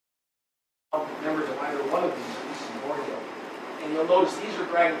members of either one of these, at least in Borneo. And you'll notice these are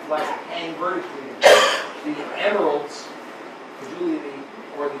dragonflies that hang vertically. The emeralds, the Julianae,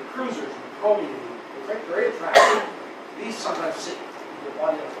 or the cruisers, the chromium, they're very attractive. These sometimes sit with the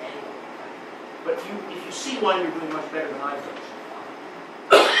body on an angle. But if you see one, you're doing much better than I've done.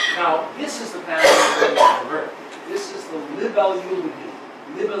 Now, this is the family of the bird. This is the Libellulae.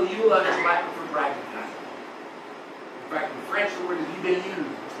 Libellula is Latin for dragonfly. In fact, in French, the word is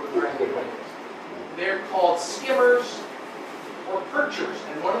libellule for dragonfly. They're called skimmers or perchers,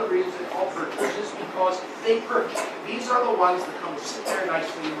 and one of the reasons they're called perchers is because they perch. These are the ones that come to sit there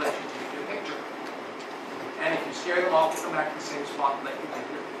nicely and let you take your picture. And if you scare them off, they come back to the same spot and let you take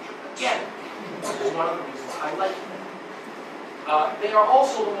your picture again. Which is one of the reasons I like them. They are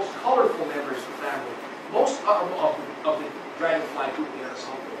also the most colorful members of the family. Most of the dragonfly group in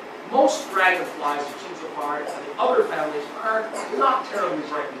ensemble. Most dragonflies of Chinchapard and the other families are not terribly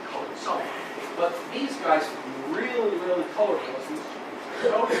brightly colored. Some, but these guys are really, really colorful. As these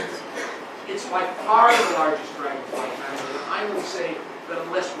notice, it's by far the largest dragonfly family. And I would say that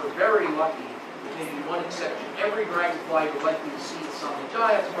unless we're very lucky, with maybe one exception, every dragonfly you're likely to see at Summit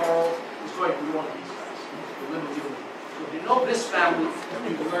Jaya tomorrow is going to be one of these guys, the Libellulae. So if you know this family,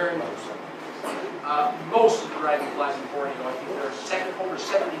 you learn most of the dragonflies in Borneo. I think there are over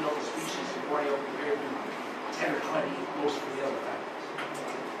 70 known species in Borneo compared to 10 or 20 most of the other families.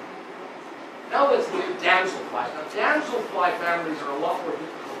 Now let's look at damselflies. Now damselfly families are a lot more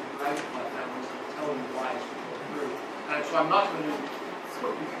difficult than dragonfly families. I'm telling you why as we go through. And so I'm not going to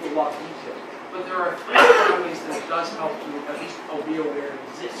put you through a lot of detail. But there are three families that it does help to at least be aware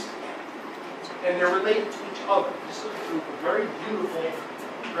exist. And they're related to each other. This is a group of very beautiful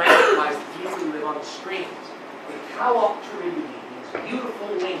dragonflies that usually live on the streams. The Calopteridae, these beautiful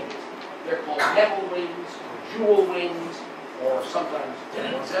wings, they're called nettle wings, or jewel wings, or sometimes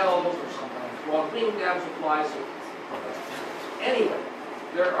demoiselles, or sometimes broad-winged damselflies. Anyway,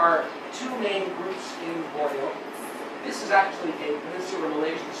 there are two main groups in Borneo. This is actually a Peninsular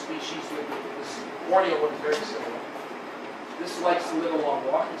Malaysian species with this Borneo one is very similar. This likes to live along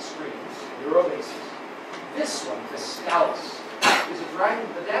rocky streams, Eurobasis. This one, the Scalus, is a dragon,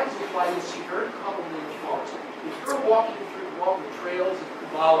 the damselfly you see very commonly in the forest. If you're walking through the trails of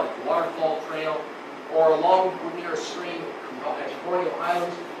Kubala, like the waterfall trail, or along near a stream at Borneo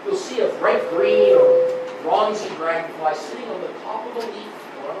Islands, you'll see a bright green or bronzy dragonfly sitting on the top of a leaf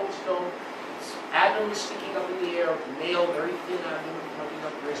or on a stone, its abdomen sticking up in the air, male, very thin abdomen pointing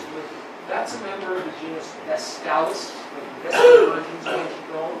up gracefully. That's a member of the genus Escalus, like the best versions of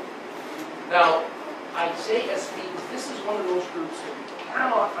ancient Rome. Now, I say SP because this is one of those groups that we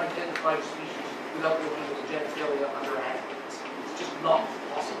cannot identify the species without looking at the genitalia under aggregates. It's just not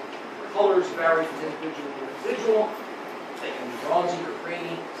possible. The colors vary from individual to individual. They can be bronzy or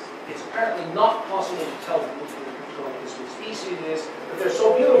grainy. It's apparently not possible to tell from looking at the picture like this what species it is, but they're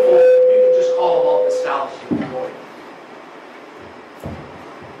so beautiful, you can just call them all Escalus and enjoy it.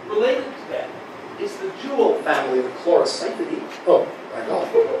 Related to that is the jewel family of the Chlorocyphidae. Oh, my God.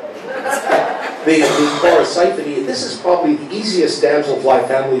 The Chlorocyphidae, this is probably the easiest damselfly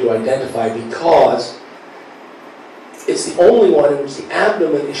family to identify because it's the only one in which the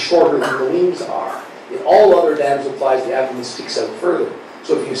abdomen is shorter than the wings are. In all other damselflies, the abdomen sticks out further.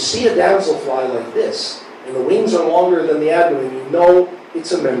 So if you see a damselfly like this, and the wings are longer than the abdomen, you know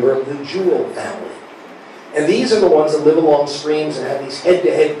it's a member of the jewel family. And these are the ones that live along streams and have these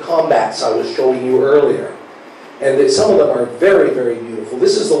head-to-head combats I was showing you earlier. And some of them are very, very beautiful.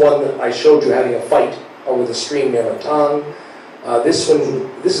 This is the one that I showed you having a fight over the stream near Matang.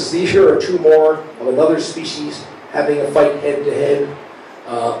 These here are two more of another species having a fight head-to-head.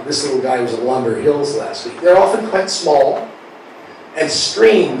 This little guy was at Lumber Hills last week. They're often quite small, and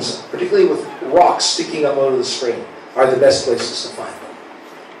streams, particularly with rocks sticking up out of the stream, are the best places to find them.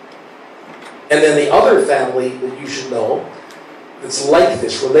 And then the other family that you should know, that's like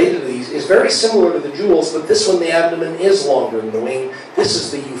this, related to these, is very similar to the jewels, but this one, the abdomen is longer than the wing. This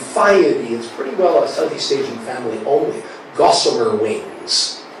is the Euphyidae. It's pretty well a Southeast Asian family only. Gossamer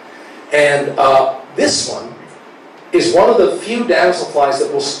wings. And this one is one of the few damselflies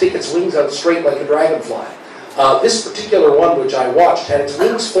that will stick its wings out straight like a dragonfly. This particular one, which I watched, had its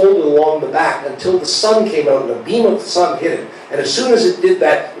wings folded along the back until the sun came out and a beam of the sun hit it. And as soon as it did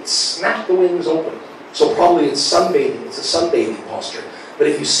that, it snapped the wings open. So probably it's sunbathing. It's a sunbathing posture. But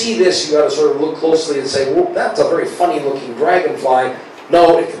if you see this, you've got to sort of look closely and say, well, that's a very funny-looking dragonfly.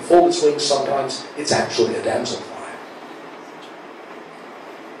 No, it can fold its wings sometimes. It's actually a damselfly.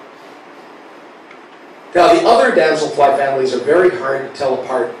 Now, the other damselfly families are very hard to tell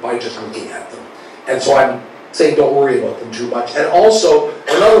apart by just looking at them. And so I'm saying don't worry about them too much. And also,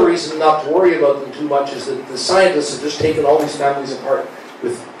 another reason not to worry about them too much is that the scientists have just taken all these families apart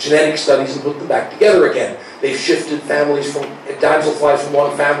with genetic studies and put them back together again. They've shifted families from damselflies from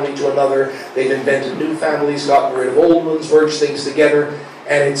one family to another. They've invented new families, gotten rid of old ones, merged things together,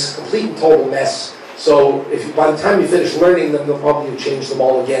 and it's a complete and total mess. So by the time you finish learning them, they'll probably have changed them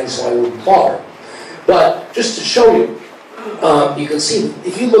all again, so I wouldn't bother. But just to show you, you can see,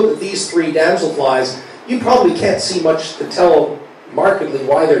 if you look at these three damselflies, you probably can't see much to tell markedly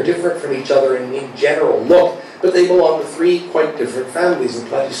why they're different from each other in general look, but they belong to three quite different families, the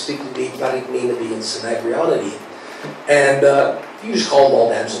Platystichidae, Platycnemidae, and Synagrionidae. And you just call them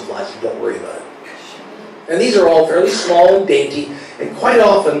all damselflies, and don't worry about it. And these are all fairly small and dainty, and quite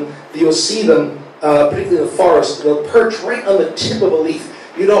often you'll see them, particularly in the forest, they'll perch right on the tip of a leaf.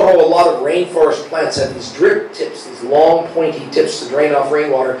 You know how a lot of rainforest plants have these drip tips, these long pointy tips to drain off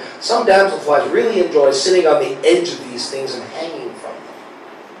rainwater. Some damselflies really enjoy sitting on the edge of these things and hanging from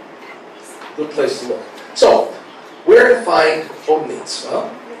them. Good place to look. So, where to find odonids?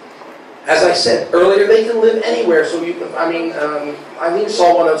 Well, as I said earlier, they can live anywhere. So you can, Eileen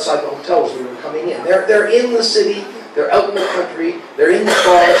saw one outside the hotel as we were coming in. They're in the city, they're out in the country, they're in the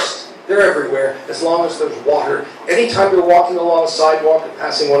forest. They're everywhere, as long as there's water. Anytime you're walking along a sidewalk and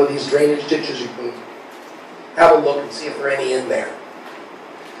passing one of these drainage ditches, you can have a look and see if there are any in there.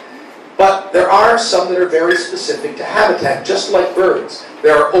 But there are some that are very specific to habitat, just like birds.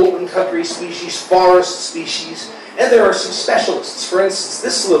 There are open country species, forest species, and there are some specialists. For instance,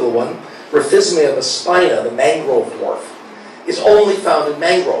 this little one, Rhaphismia spina, the mangrove dwarf, is only found in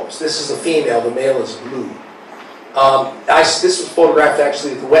mangroves. This is the female, the male is blue. This was photographed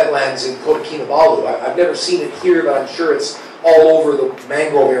actually at the wetlands in Kota Kinabalu. I've never seen it here, but I'm sure it's all over the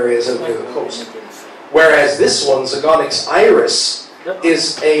mangrove areas out near the coast. Whereas this one, Zagonix iris,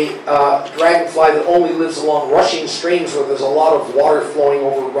 is a dragonfly that only lives along rushing streams where there's a lot of water flowing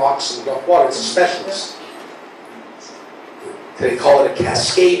over rocks and rough water. It's a specialist. They call it a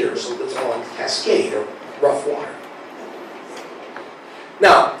cascader, so it lives along cascade or rough water.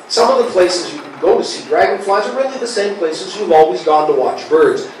 Now, some of the places you can go to see dragonflies are really the same places you've always gone to watch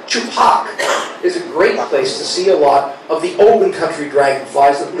birds. Chupak is a great place to see a lot of the open country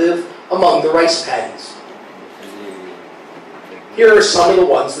dragonflies that live among the rice paddies. Here are some of the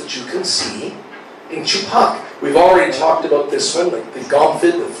ones that you can see in Chupak. We've already talked about this one, like the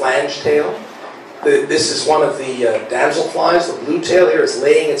gomphid, the flange tail. This is one of the damselflies, the blue tail here is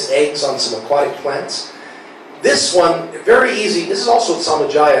laying its eggs on some aquatic plants. This one, very easy, this is also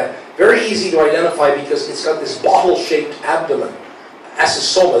Samajaya, very easy to identify because it's got this bottle-shaped abdomen.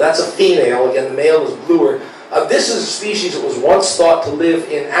 Acesoma, that's a female, again the male is bluer. This is a species that was once thought to live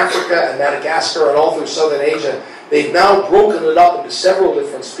in Africa and Madagascar and all through southern Asia. They've now broken it up into several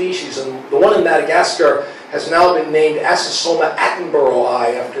different species, and the one in Madagascar has now been named Acesoma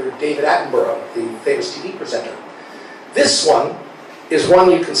attenboroughi after David Attenborough, the famous TV presenter. This one is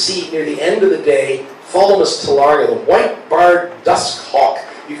one you can see near the end of the day, Thalamus talarga, the white-barred dusk hawk.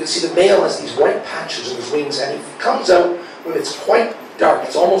 You can see the male has these white patches in his wings, and he comes out when it's quite dark,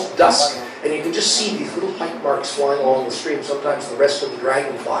 it's almost dusk, and you can just see these little bite marks flying along the stream. Sometimes the rest of the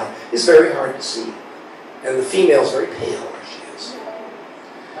dragonfly is very hard to see. And the female is very pale where she is.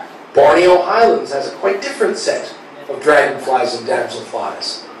 Borneo Highlands has a quite different set of dragonflies and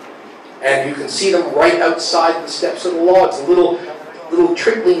damselflies. And you can see them right outside the steps of the lodge, the little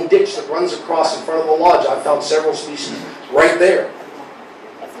trickling ditch that runs across in front of the lodge. I've found several species right there.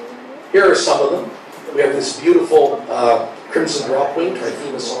 Here are some of them. We have this beautiful crimson dropwing,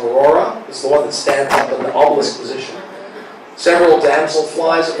 Trithemis aurora. This is the one that stands up in the obelisk position. Several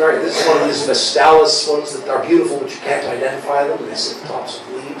damselflies. This is one of these Vestalis ones that are beautiful, but you can't identify them. They sit at the tops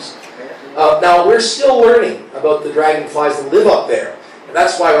of leaves. Now, we're still learning about the dragonflies that live up there. And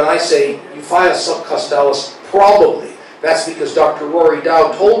that's why when I say Euphia subcostalis, probably, that's because Dr. Rory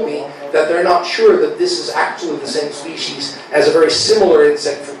Dow told me that they're not sure that this is actually the same species as a very similar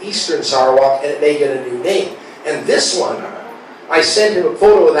insect from eastern Sarawak, and it may get a new name. And this one, I sent him a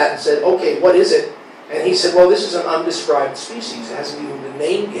photo of that and said, okay, what is it? And he said, well, this is an undescribed species. It hasn't even been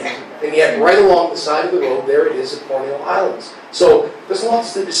named yet. And yet, right along the side of the road, there it is at Borneo Islands. So there's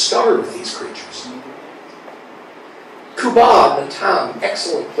lots to discover with these creatures. Kuba and Natam,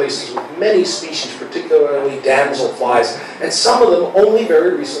 excellent places with many species, particularly damselflies, and some of them only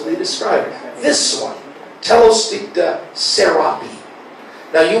very recently described. This one, Telosticta serapi.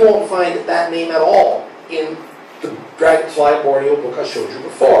 Now, you won't find that name at all in the dragonfly Borneo book I showed you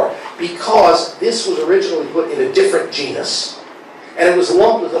before, because this was originally put in a different genus, and it was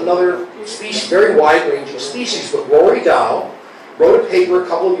lumped with another species, very wide-ranging species. But Rory Dow wrote a paper a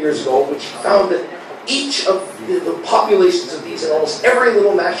couple of years ago which found that Each of the populations of these in almost every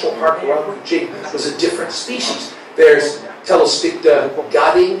little national park around Kuching was a different species. There's Telosticta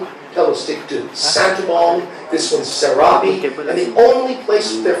gading, Telosticta santabong, this one's serabi, and the only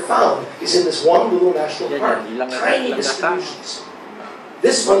place they're found is in this one little national park. Tiny distributions.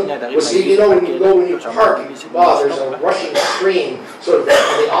 This one was, you know, when you go when you park, there's a rushing stream sort of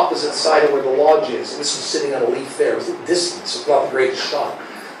on the opposite side of where the lodge is. And this was sitting on a leaf there. It was a distance, it's not the greatest shot.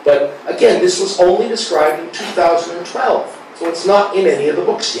 But again, this was only described in 2012, so it's not in any of the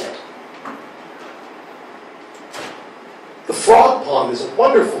books yet. The frog pond is a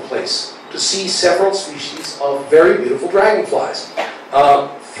wonderful place to see several species of very beautiful dragonflies.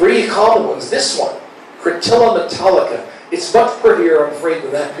 Three common ones. This one, Cratilla metallica. It's much prettier, I'm afraid,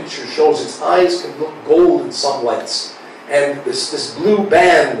 than that picture shows. Its eyes can look gold in some lights. And this blue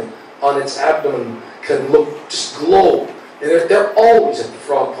band on its abdomen can look, just glow. And they're always at the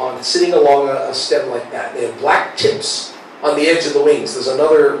frog pond, sitting along a stem like that. They have black tips on the edge of the wings. There's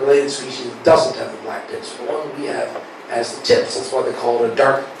another related species that doesn't have the black tips. The one we have has the tips. That's why they call it a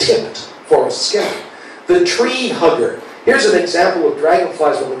dark-tipped forest skeleton. The tree hugger. Here's an example of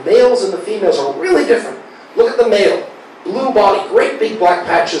dragonflies where the males and the females are really different. Look at the male. Blue body, great big black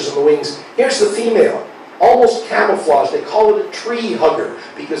patches on the wings. Here's the female, almost camouflaged. They call it a tree hugger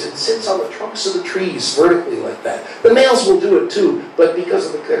because it sits on the trunks of the trees vertically like that. The males will do it too, but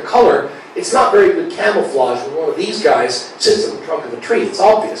because of their color, it's not very good camouflage when one of these guys sits on the trunk of a tree. It's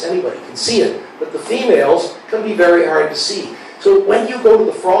obvious, anybody can see it, but the females can be very hard to see. So when you go to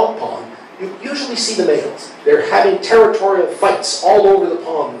the frog pond, you usually see the males. They're having territorial fights all over the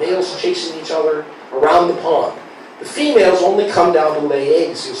pond, males chasing each other around the pond. The females only come down to lay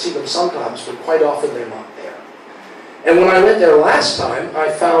eggs. You'll see them sometimes, but quite often they're not there. And when I went there last time, I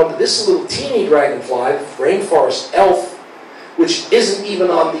found this little teeny dragonfly, rainforest elf, which isn't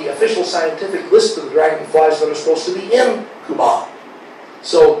even on the official scientific list of the dragonflies that are supposed to be in Cuba.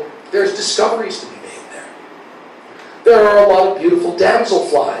 So there's discoveries to be made there. There are a lot of beautiful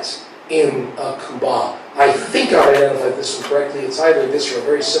damselflies in Cuba. I think I identified this one correctly. It's either this or a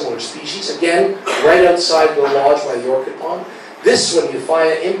very similar species. Again, right outside the lodge by the orchid pond. This one,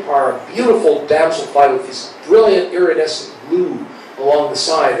 Euphia impar, a beautiful damselfly with this brilliant iridescent blue along the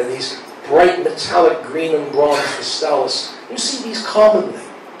side and these bright metallic green and bronze vestalis. You see these commonly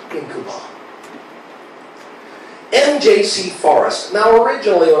in Cuba. MJC Forest. Now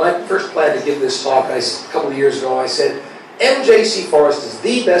originally, when I first planned to give this talk a couple of years ago, I said, MJC Forest is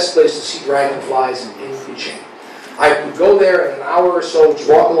the best place to see dragonflies in Kuching. I would go there in an hour or so, just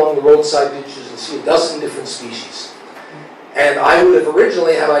walk along the roadside ditches and see a dozen different species. And I would have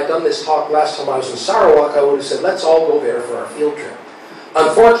originally, had I done this talk last time I was in Sarawak, I would have said, let's all go there for our field trip.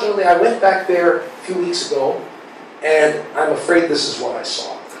 Unfortunately, I went back there a few weeks ago, and I'm afraid this is what I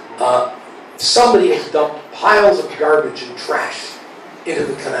saw. Somebody has dumped piles of garbage and trash into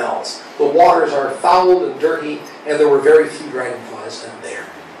the canals. The waters are fouled and dirty, and there were very few dragonflies down there.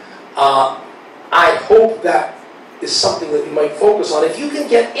 I hope that is something that you might focus on. If you can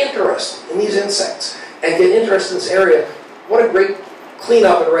get interested in these insects and get interested in this area, what a great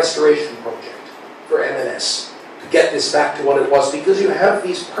cleanup and restoration project for MNS to get this back to what it was, because you have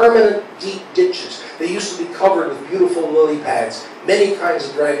these permanent deep ditches. They used to be covered with beautiful lily pads, many kinds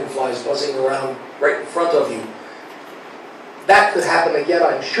of dragonflies buzzing around right in front of you. That could happen again,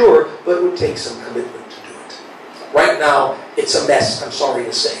 I'm sure, but it would take some commitment to do it. Right now, it's a mess, I'm sorry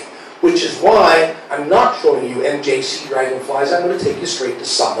to say. Which is why I'm not showing you MJC dragonflies. I'm going to take you straight to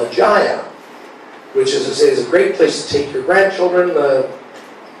Samajaya, which, as I say, is a great place to take your grandchildren,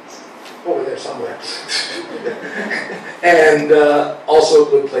 over there somewhere. And also a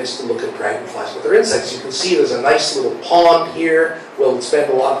good place to look at dragonflies with their insects. You can see there's a nice little pond here. We'll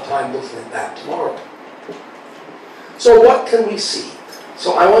spend a lot of time looking at that tomorrow. So what can we see?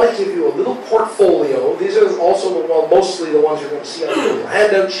 So I want to give you a little portfolio. These are also mostly the ones you're going to see on the little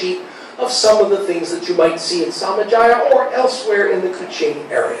handout sheet of some of the things that you might see in Samajaya or elsewhere in the Kuching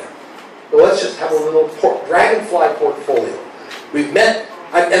area. So let's just have a little dragonfly portfolio. We've met,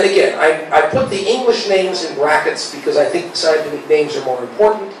 and again, I put the English names in brackets because I think the scientific names are more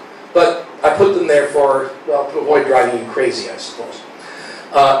important, but I put them there for, well, to avoid driving you crazy, I suppose.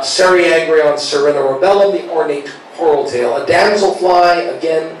 Cereagrion serenirobellum, the ornate coral tail. A damselfly,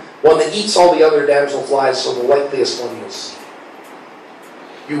 again, one that eats all the other damselflies, so the likeliest one you'll see.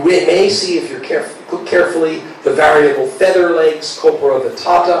 You may see, if you look carefully, the variable feather legs, Copra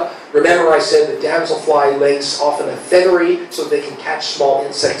vittata. Remember I said the damselfly legs often have feathery, so they can catch small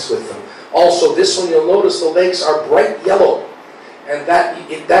insects with them. Also, this one, you'll notice the legs are bright yellow, and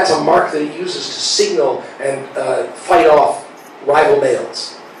that's a mark that it uses to signal and fight off rival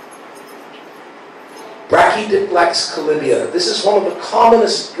males. Brachydiplex colibia. This is one of the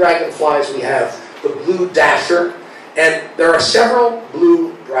commonest dragonflies we have, the blue dasher. And there are several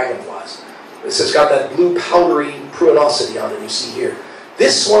blue dragonflies. This has got that blue powdery pruinosity on it you see here.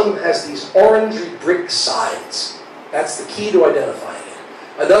 This one has these orangey brick sides. That's the key to identifying it.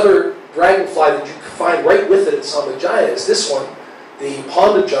 Another dragonfly that you can find right with it at Samajaya is this one, the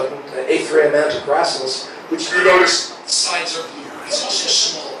pond adjutant, Aetherium gracilis, which you notice the sides are blue. It's also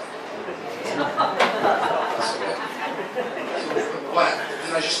smaller. What?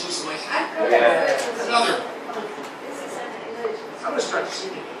 Did I just lose the mic? Another. I'm going to start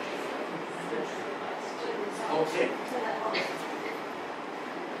singing. Okay.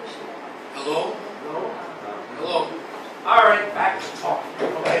 Hello? No? Hello? All right, back to talking.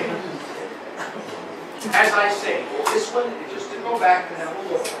 Okay. As I say, this one, just to go back and have a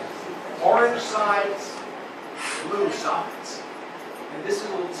look. Orange sides, blue sides. And this is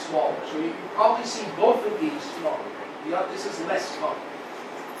a little smaller. So you can probably see both of these smaller. This is less common.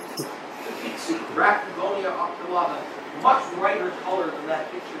 The pixie, Brachygonia oculata, much brighter color than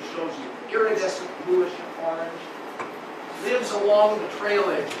that picture shows you. Iridescent bluish and orange. Lives along the trail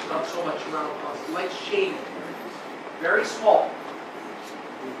edges, not so much around us. Light shading. Very small.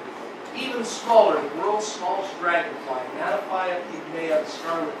 Even smaller, the world's smallest dragonfly, Nanophia pygmaea, the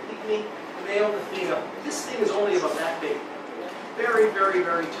scarlet pygmy, male Athena. This thing is only about that big. Very, very,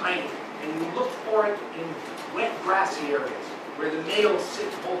 very tiny. And you look for it in wet grassy areas where the males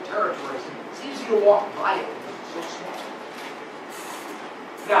sit whole territories. It's easy to walk by it because it's so small.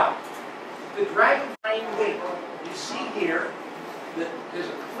 Now, the dragonfly wing, you see here that there's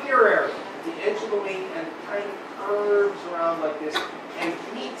a clear area at the edge of the wing and it kind of curves around like this and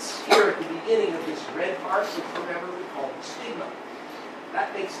meets here at the beginning of this red arc, which remember we call the stigma.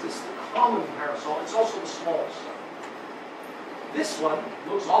 That makes this the common parasol. It's also the smallest. This one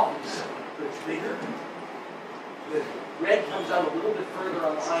looks awfully similar, but it's bigger. The red comes out a little bit further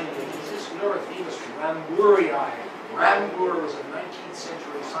on the hind legs. This is Neurothemis ramburii. Rambur was a 19th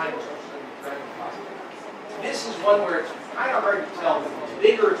century scientist who studied dragonflies. This is one where it's kind of hard to tell. If it's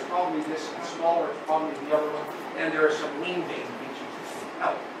bigger, it's probably this, and smaller, it's probably the other one. And there are some wing vein features that can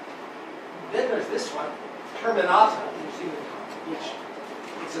help. Then there's this one, Terminata, you see the top, which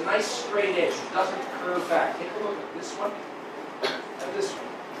it's a nice straight edge. It doesn't curve back. Take a look at this one and this one.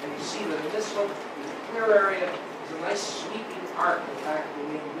 And you see that in this one, there's a clear area, there's a nice sweeping arc in the back of the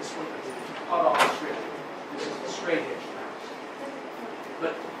wing. This one is cut off straight. This is the straight edge perhaps.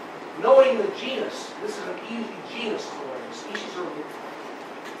 But knowing the genus, this is an easy genus to learn. The species are linked.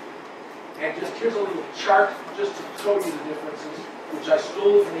 And just here's a little chart just to show you the differences, which I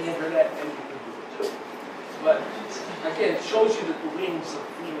stole from the internet, and you can do it too. But again, it shows you that the wings of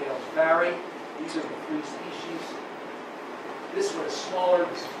females vary. These are the three species. This one is smaller,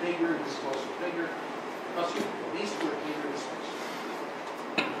 this is bigger, this is also bigger. These two are bigger, this one's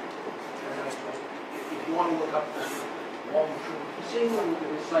if you want to look up the long-term same one with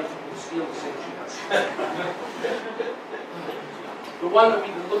the site, you can steal the same genus. The one that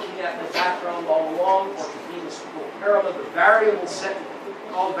we've been looking at in the background all along, Orthothemis proparama, the variable set,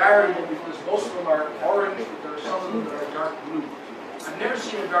 called variable because most of them are orange, but there are some of them that are dark blue. I've never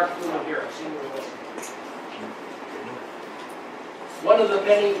seen a dark blue one here. I've seen one less. One of the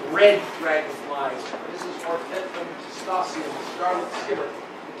many red dragonflies. This is Orthethrum testosium, the scarlet skimmer.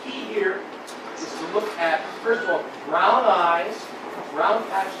 The key here is to look at, first of all, brown eyes, brown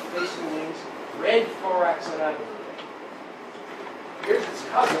patched face and wings, red thorax and abdomen. Here's its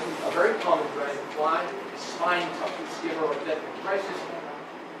cousin, a very common dragonfly, spine-tufted skimmer or Orthethrum crisis.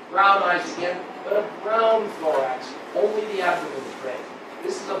 Brown eyes again, but a brown thorax. Only the abdomen is red.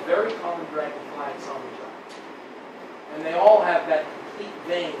 This is a very common dragonfly at Samajaya. And they all have that complete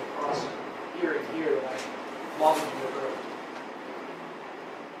vein across here and here that I modeled you earlier.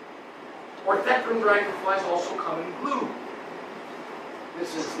 Orthethrum dragonflies also come in blue.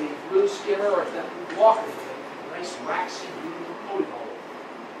 This is the blue skimmer Orthethrum walker. Nice waxy blue coating all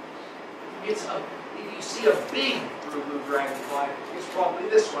over. It's a, if you see a big blue dragonfly, it's probably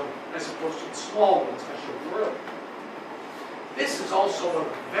this one, as opposed to the small ones I showed you earlier. This is also one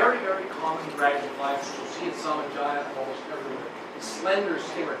of the very, very common dragonflies which you'll see at Samajaya almost everywhere. The slender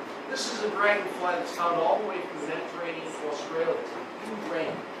skimmer. This is a dragonfly that's found all the way from the Mediterranean to Australia. It's a huge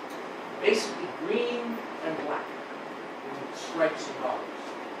range. Basically green and black, with stripes and dots.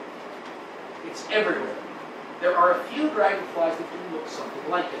 It's everywhere. There are a few dragonflies that do look something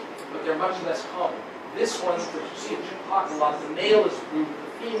like it, but they're much less common. This one, which you see at Chipaka a lot, the male is blue, but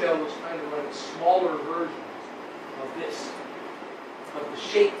the female looks kind of like a smaller version of this. But the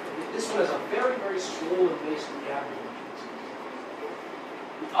shape, this one has a very, very swollen base in the abdomen.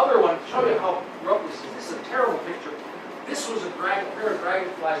 The other one, to show you how rough this is. This is a terrible picture. This was a pair of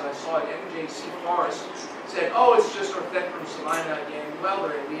dragonflies I saw at MJC Forest. Said, oh, it's just Orthopterum salina again. Well,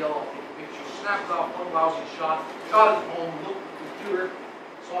 they're illegal. I'll take a picture. Snapped off one lousy shot. Shot at home. Looked at the computer.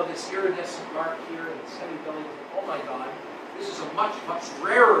 Saw this iridescent mark here and semi-belly. Oh my God. This is a much, much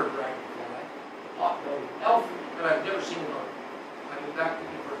rarer dragonfly. Pot-bellied elf, and I've never seen another. I've been back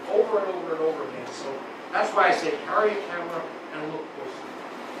looking for it over and over and over again. So that's why I say carry a camera and look closely.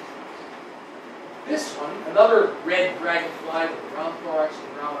 This one, another red dragonfly with brown thorax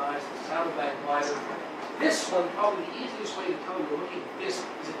and brown eyes, the saddleback glider. This one, probably the easiest way to tell you looking at this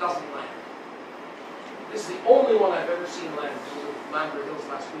is it doesn't land. This is the only one I've ever seen land. This was at Lambert Hills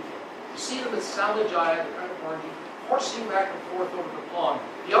last weekend. You see them at Salmajaya, they're kind of orangey, horsing back and forth over the pond.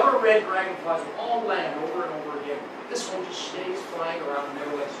 The other red dragonflies will all land over and over again. This one just stays flying around and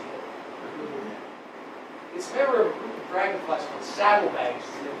never lets go. It's a member of a group of dragonflies called saddlebags.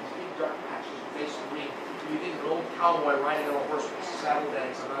 They have these big dark patches of face and wing. You think of an old cowboy riding on a horse with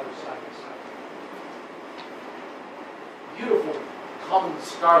saddlebags on either side of his side. Beautiful common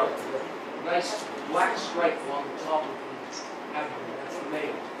scarlet with a nice black stripe along the top of the abdomen. That's the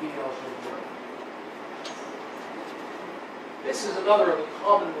male. Females are the male. This is another of the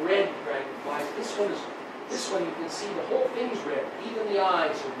common red dragonflies. This one you can see the whole thing's red. Even the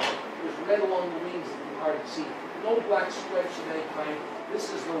eyes are red. There's red along the wings that you can hardly see. No black stripes of any kind.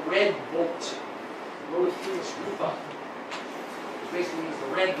 This is the red bolt. Rhodophoenus rufa. Which basically means the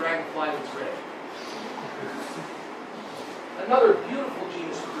red dragonfly that's red. Another beautiful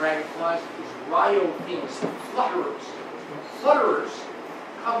genus of dragonflies is Rhyophoenus, the flutterers. Flutterers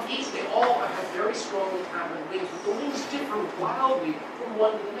come east. They all have very strongly patterned wings, but the wings differ wildly from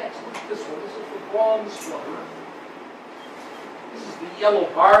one to the next. Look at this one. This is the bronze flutterer. This is the yellow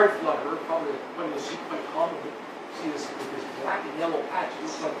barred flutterer, probably one you'll see quite commonly. See this with this black and yellow patch. It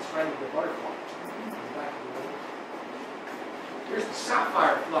looks like it's friendly to butterfly. Here's the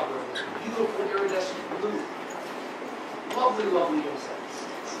sapphire flutterer, this beautiful iridescent blue. Lovely, lovely insects.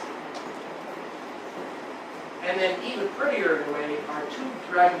 And then even prettier in a way are two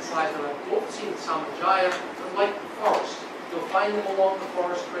dragonflies that I've both seen at Samajaya. They're like the forest. You'll find them along the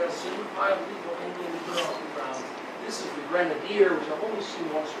forest trail, seen by people only off the ground. This is the grenadier, which I've only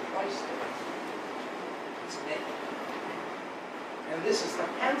seen once or twice there. It's male. And this is the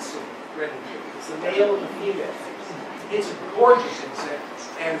handsome grenadier. It's the male and the female. It's a gorgeous insect.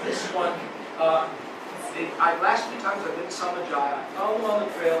 And this one, last few times I've been to Samajaya, I found them on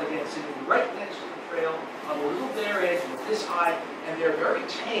the trail again, sitting right next to the trail on a little bare edge with this high, and they're very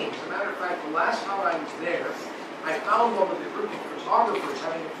tame. As a matter of fact, the last time I was there, I found one with a group of photographers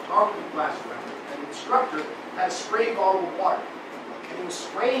having a photography class around it, and the instructor had a spray bottle of water. And he was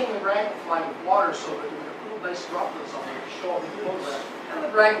spraying the dragonfly with water so that there was a little nice droplets on it to show up the photograph. And the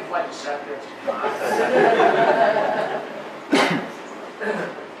dragonfly just sat there.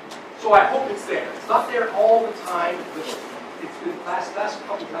 So I hope it's there. It's not there all the time, but it's been last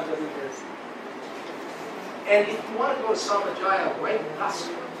couple times I've been there. And if you want to go to Samajaya right dusk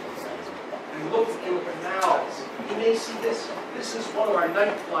and look in the canals, you may see this. This is one of our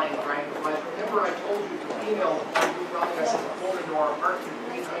night flying dragonflies. Remember I told you the female who brought us in the phone into our apartment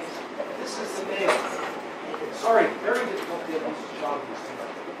 3 nights? This is the male. Sorry, very difficult to get used to shot of these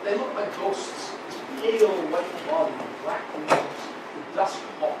things. They look like ghosts. This pale white body, black wings, the dusk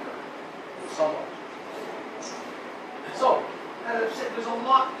hawker. Somewhat. So, as I've said, there's a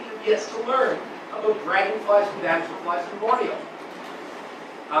lot yet to learn about dragonflies and damselflies in Borneo.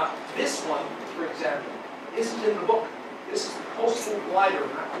 This one, for example, isn't in the book. This is the coastal glider,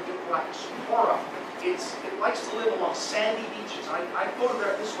 Macrodiploacus tora. It likes to live along sandy beaches. I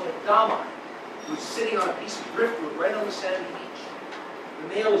photographed this one at Damai. It was sitting on a piece of driftwood right on the sandy beach. The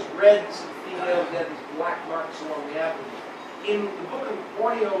male is red, this is the female, and these black marks along the abdomen. In the book of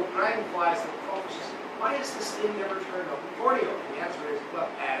Borneo Dragonflies that focuses, why has this thing never turned up in Borneo? And the answer is, well,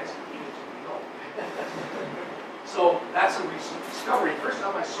 as you know. So that's a recent discovery. First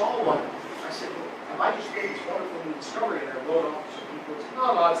time I saw one, I said, well, have I just made this wonderful new discovery? And I wrote off to some people and said,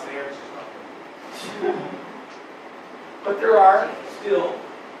 no, it's there, it's just not there. But there are still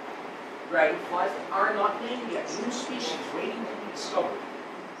dragonflies that are not named yet, new species waiting to be discovered,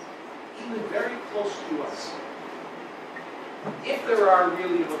 even very close to us. If there are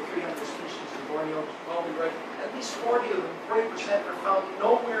really about 300 species in Borneo, it's probably right, at least 40 of them, 40% are found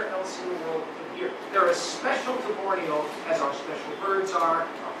nowhere else in the world but here. They're as special to Borneo as our special birds are,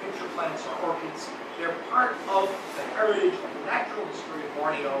 our picture plants, our orchids. They're part of the heritage of the natural history of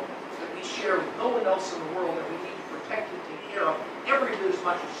Borneo that we we share with no one else in the world that we need to protect and take care of every bit as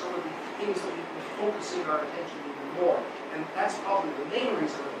much as some of the things that we've been focusing our attention even more. And that's probably the main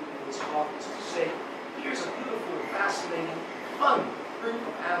reason I'm doing this talk, is to say, here's a beautiful, fascinating, fun group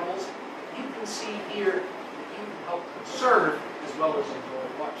of animals you can see here that you can help conserve as well as enjoy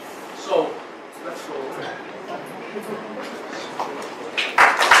watching. So, let's go over that.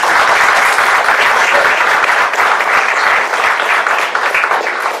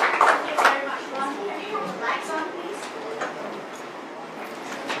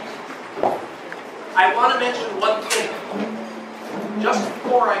 I want to mention one thing. Just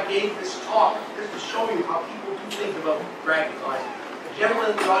before I gave this talk, just to show you how people do think about dragonflies, a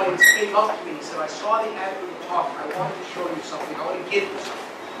gentleman in the audience came up to me and said, I saw the ad for the talk, I wanted to show you something, I want to give you something.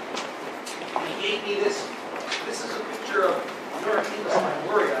 And he gave me this. This is a picture of Neurothemis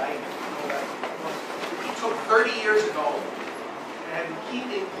lymuria. I know that. He took 30 years ago and had been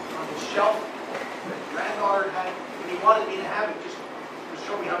keeping on his shelf that his granddaughter had, and he wanted me to have it just to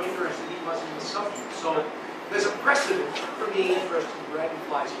show me how interested he was in the subject. So there's a precedent for being interested in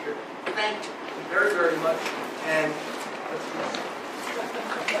dragonflies here. Thank you very, very much. And let's do this.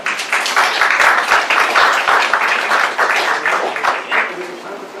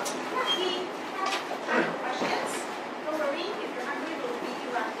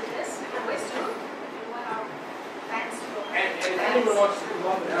 And if anyone wants to come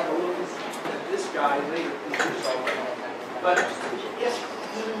up and have a look at this guy later, please do so. But yes.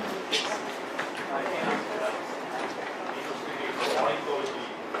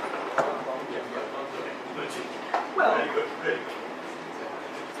 Well,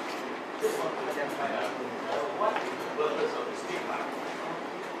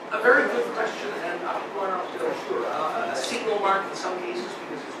 a very good question, and people are not really sure. A signal mark in some cases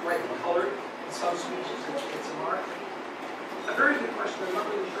because it's brightly colored. In some species, it's a mark. A very good question. I'm not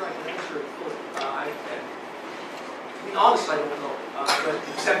really sure I can answer it fully. To be honest, I don't know. But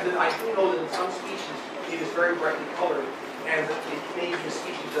except that I do know that in some species it is very brightly colored, and that it may be a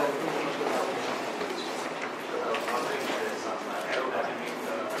species that occasionally.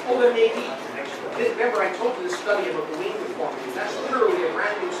 Oh, there may be. Remember, I told you this study about the wing deformity. That's literally a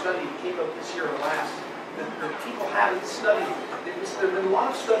brand new study that came out this year and last. That people haven't studied. There have been a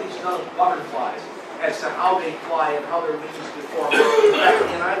lot of studies done of butterflies as to how they fly and how their wings deform. In fact,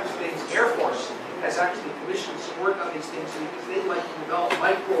 the United States Air Force has actually commissioned some work on these things because they like to develop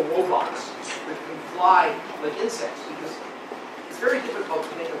micro robots that can fly like insects, because it's very difficult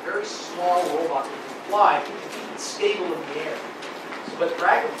to make a very small robot that can fly and keep it stable in the air. But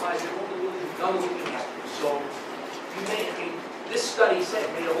dragonflies have only really begun looking at them. So you may, this study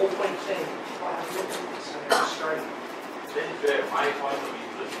made a whole point of saying, people have to look at this, and they're starting. This is where my point of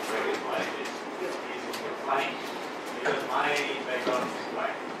view is dragonfly is flying, because my background is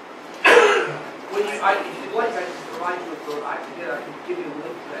flying. When you, if you'd like, I can provide you with I can give you a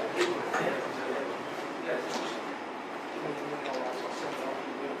link to that paper. Yeah, just give me the email, I'll send it out to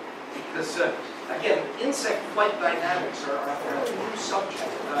you. Because again, insect flight dynamics are a new subject.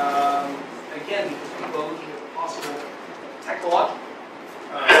 Again, because people are looking at possible technological.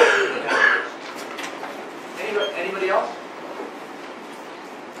 Anybody else?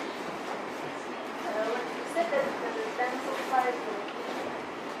 You said that the dragonflies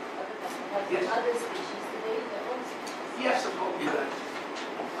Yes. Other species today, their own species. Yes, I'll told you that.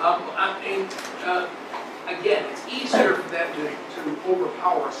 Again, it's easier for them to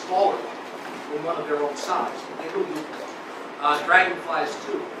overpower a smaller one than one of their own size. But they will do dragonflies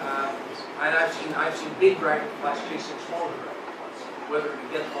too. And I've seen big dragonflies chasing smaller dragonflies. Whether to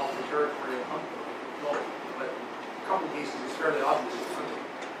get them off the territory or hunt them, no. But in a couple of cases, it's fairly obvious it's hunting.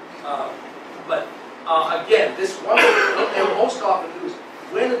 Again, this one, what they most often do is,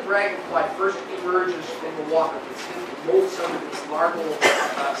 when a dragonfly first emerges from the water, it molts under its larval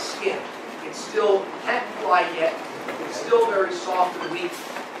skin. It still can't fly yet. It's still very soft and weak.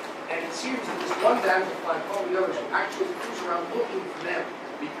 And it seems that this one dragonfly and all the others actually cruise around looking for them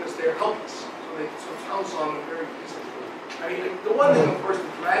because they're helpless. So they sort of pounce on them very easily. I mean, the one thing, of course,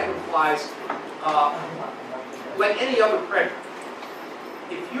 with dragonflies, like any other predator,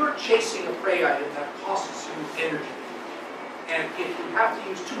 if you're chasing a prey item, that costs you energy. And if you have to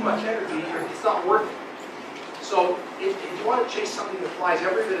use too much energy, it's not worth it. So if you want to chase something that flies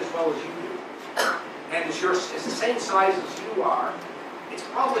every bit as well as you do, and is the same size as you are, it's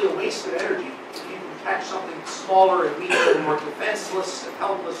probably a waste of energy if you can catch something smaller and weaker and more defenseless and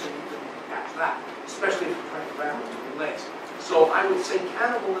helpless, and you can catch that, especially if you're trying to grab it with your legs. So I would say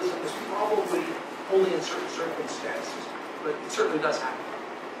cannibalism is probably only in certain circumstances, but it certainly does happen.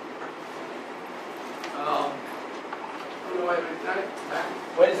 know, I've done it back.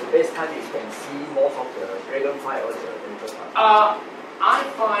 When is the best time you can see most of the dragonfly or the dragonfly? I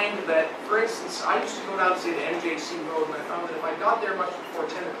find that, for instance, I used to go down, say, to NJC Road, and I found that if I got there much before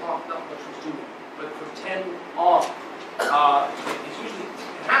 10 o'clock, not much was doing. But from 10 on, it's usually,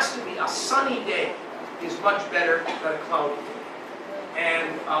 it has to be a sunny day is much better than a cloudy day.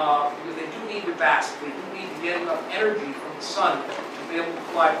 And because they do need to bask, they do need to get enough energy from the sun to be able to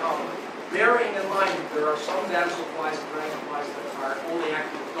fly properly. Bearing in mind that there are some damselflies and dragonflies that are only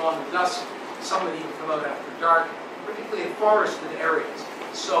active at dawn and dusk, some that even come out after dark, particularly in forested areas.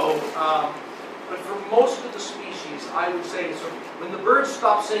 So, but for most of the species, I would say, so when the birds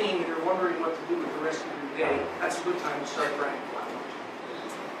stop singing and you're wondering what to do with the rest of your day, that's a good time to start dragonfly watching.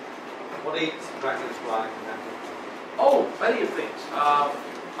 What eats dragonfly? Oh, plenty of things. I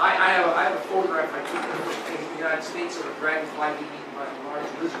have a photograph I took in the United States of a dragonfly being eaten by a large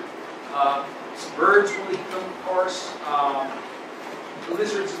lizard. Some birds will eat them, of course.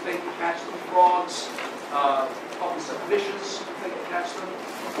 Lizards, if they can catch them, frogs, probably some fishes, if they can catch them.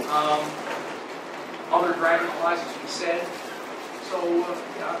 Other dragonflies, as we said. So,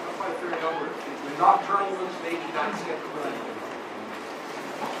 yeah, I'm quite a fair number. The nocturnal ones, maybe not get them.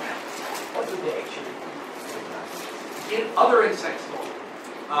 What do they actually In other insects, though,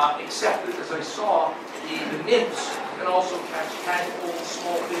 except that, as I saw, the nymphs can also catch tadpoles,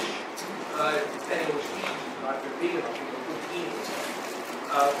 small fish, depending on which species you've got. If they're big enough, they're good eaters.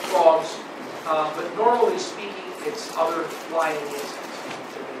 Frogs, but normally speaking, it's other flying insects.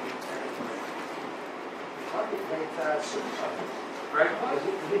 Right?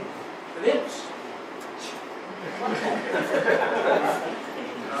 The nymphs.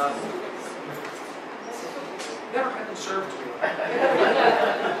 Never had them served to me.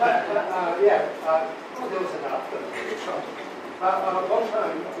 Close enough. One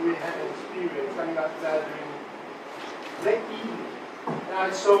time we had an experience, I got during late evening, and I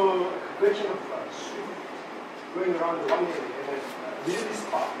saw a collection of sheep going around one area, and then near this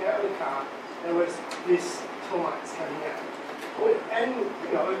spot, there on the car, there was this termites coming out. And,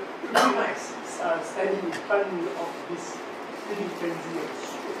 you know, really nice, standing in front of this living frenzy of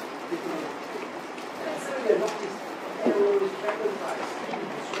sheep. And suddenly I noticed there was dragonflies eating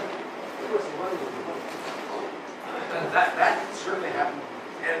this way. It was wonderful. That certainly happened.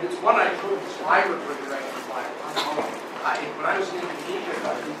 And it's one I couldn't describe for the dragonfly. When I was in Indonesia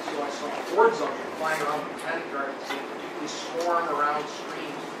about a week ago, I saw hordes of them flying around the botanic gardens, and particularly swarm around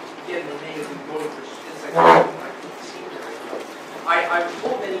streams. Again, they may have been going for insects. I couldn't see them very well. I was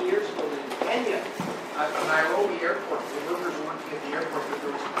told many years ago that in Kenya, at the Nairobi airport, the workers were working at the airport, that there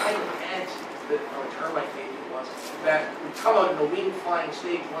was a kind of ant, or termite maybe it was, that would come out in a wing flying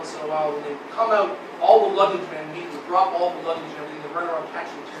stage once in a while. When they would come out, all the luggage men would drop all the luggage and everything, and run around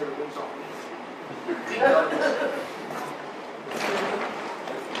catching and tear the wings off.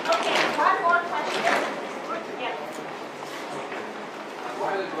 Okay, one more question. Yeah. A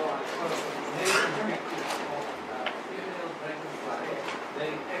while ago, I saw a picture of female dragonfly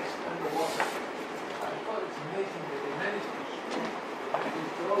laying eggs underwater. I thought it's amazing that they managed to swim and they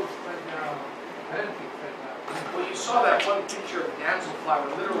drove straight down, parenting straight down. Well, you saw that one picture of the damselfly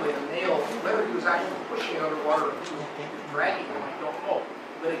where literally a male, whether he was actually pushing it underwater or if he was dragging him, I don't know.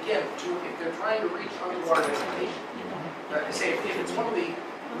 But again, if they're trying to reach underwater vegetation, say if it's one of the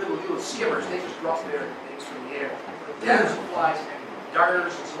little skimmers, they just drop their eggs from the air. But damselflies and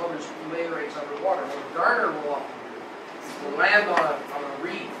darners and some others who lay their eggs underwater. What a darner will often do is to land on a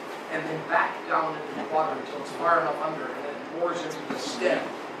reef and then back down into the water until it's far enough under, and then it bores into the stem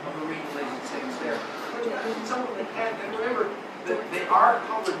of the reef and lays its eggs there. Some of them can't, and remember that they are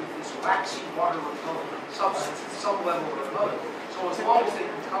covered with this waxy water repellent substance at some level or another. So as long as they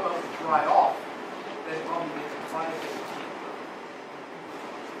can come out and dry off, then probably they can find it.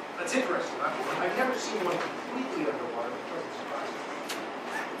 That's interesting. I've never seen one completely underwater. It doesn't surprise me.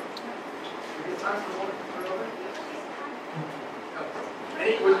 We get time for one over?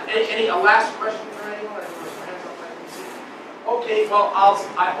 Any last question for anyone? I think there's hands up I can see. Okay, well,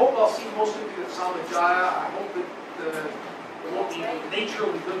 I hope I'll see most of you at Samajaya. I hope that the nature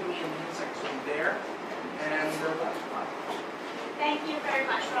will be good to me and the insects will be there. And Thank you very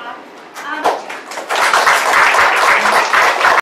much, Ron.